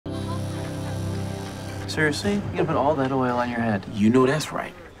Seriously? You gotta put all that oil on your head. You know that's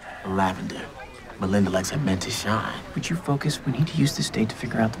right. Lavender. Melinda likes her men to shine. Would you focus? We need to use this date to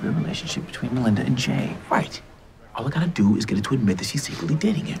figure out the real relationship between Melinda and Jay. Right. All I gotta do is get her to admit that she's secretly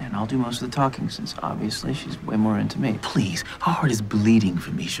dating him. And I'll do most of the talking, since obviously she's way more into me. Please, her heart is bleeding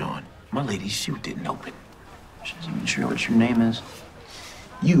for me, Shawn. My lady's shoe didn't open. She isn't even sure what your name is.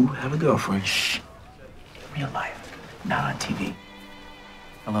 You have a girlfriend. Shh. Real life, not on TV.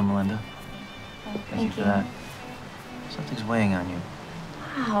 Hello, Melinda. Oh, Thank you for that. Something's weighing on you.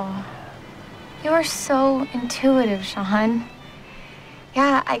 Wow. You're so intuitive, Shawn.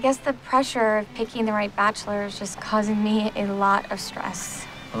 Yeah, I guess the pressure of picking the right bachelor is just causing me a lot of stress.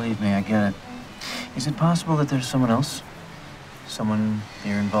 Believe me, I get it. Is it possible that there's someone else? Someone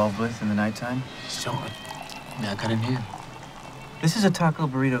you're involved with in the nighttime? Shawn, may I cut in here? This is a taco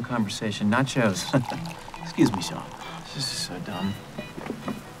burrito conversation, nachos. Excuse me, Shawn. This is so dumb.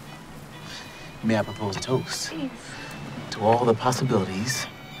 May I propose a toast? Please. To all the possibilities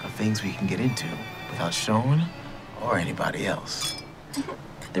of things we can get into without Shawn or anybody else.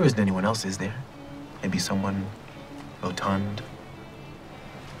 There isn't anyone else, is there? Maybe someone rotund?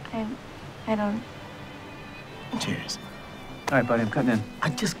 I don't... Cheers. All right, buddy, I'm cutting in. I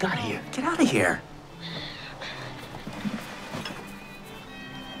just got here. Get out of here.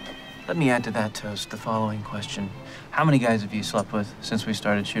 Let me add to that toast the following question. How many guys have you slept with since we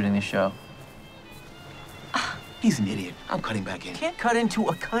started shooting the show? He's an idiot. I'm cutting back in. Can't cut into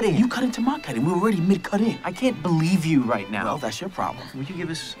a cut-in. You cut into my cut-in. We're already mid-cut-in. I can't believe you right now. Well, that's your problem. Would you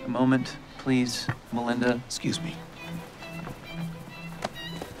give us a moment, please, Melinda? Excuse me.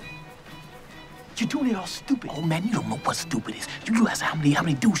 You're doing it all stupid. Oh, man, you don't know what stupid is. You realize how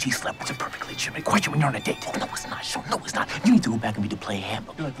many dudes she slept with. It's a perfectly legitimate question when you're on a date. Oh, no, it's not, Shawn. No, it's not. You need to go back and be the play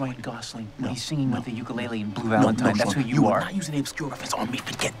handbook. You're like Ryan Gosling when No, he's singing no. with the ukulele in Blue Valentine. That's Shawn, who you are. Are not using an obscure reference on me.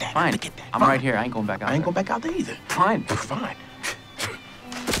 Forget that. Fine. Forget that. I'm Fine. right here. I ain't going back out I ain't there. going back out there either. Fine. Fine.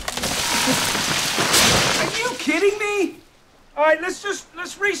 Are you kidding me? All right,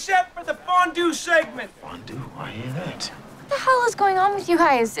 let's reset for the fondue segment. Fondue, I hear that. What the hell is going on with you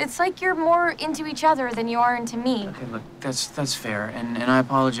guys? It's like you're more into each other than you are into me. Okay, look, that's fair, and I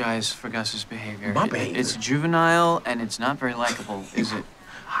apologize for Gus's behavior. My behavior? It's juvenile, and it's not very likable, is it?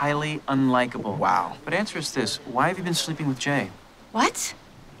 Highly unlikable. Wow. But answer us this, why have you been sleeping with Jay? What?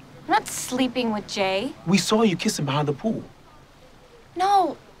 I'm not sleeping with Jay. We saw you kissing behind the pool.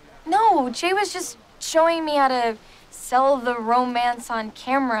 No, Jay was just showing me how to sell the romance on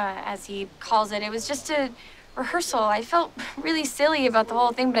camera, as he calls it. It was just a rehearsal. I felt really silly about the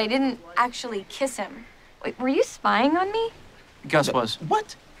whole thing, but I didn't actually kiss him. Wait, were you spying on me? Gus was.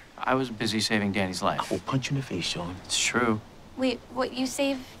 What? I was busy saving Danny's life. I will punch you in the face, Shawn. It's true. Wait, what, you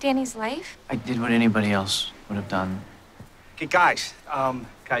saved Danny's life? I did what anybody else would have done. Okay, guys,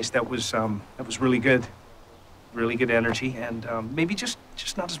 that was really good. Really good energy, and maybe just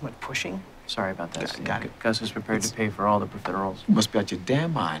not as much pushing. Sorry about that. Got it. Gus is prepared to pay for all the profiteroles. You must be out your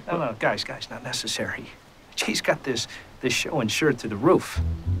damn mind. No, guys, not necessary. Jay's got this show insured to the roof.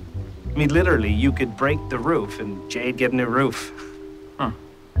 I mean, literally, you could break the roof and Jay'd get a new roof. Huh.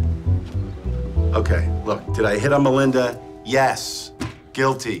 Okay, look, did I hit on Melinda? Yes.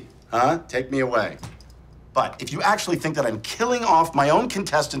 Guilty. Huh? Take me away. But if you actually think that I'm killing off my own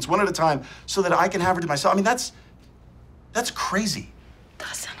contestants one at a time so that I can have her to myself, I mean, that's crazy.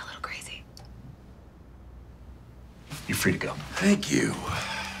 Does sound a little crazy. You're free to go. Thank you.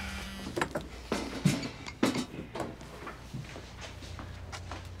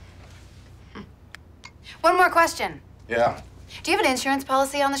 One more question. Yeah. Do you have an insurance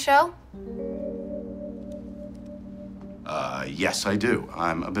policy on the show? Yes, I do.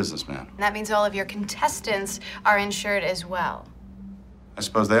 I'm a businessman. And that means all of your contestants are insured as well. I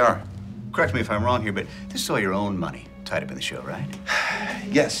suppose they are. Correct me if I'm wrong here, but this is all your own money tied up in the show, right?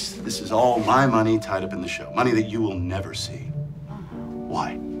 Yes, this is all my money tied up in the show. Money that you will never see.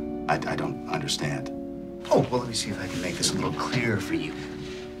 Why? I don't understand. Oh, well, let me see if I can make this a little clearer for you.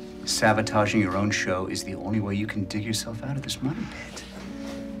 Sabotaging your own show is the only way you can dig yourself out of this money pit.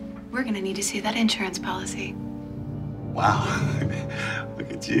 We're gonna need to see that insurance policy. Wow.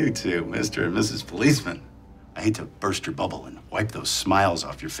 Look at you two, Mr. and Mrs. Policeman. I hate to burst your bubble and wipe those smiles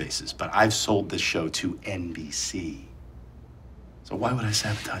off your faces, but I've sold this show to NBC. So why would I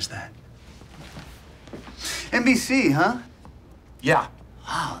sabotage that? NBC, huh? Yeah.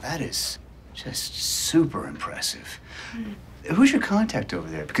 Wow, that is just super impressive. Who's your contact over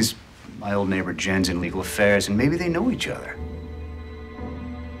there? Because my old neighbor Jen's in legal affairs, and maybe they know each other.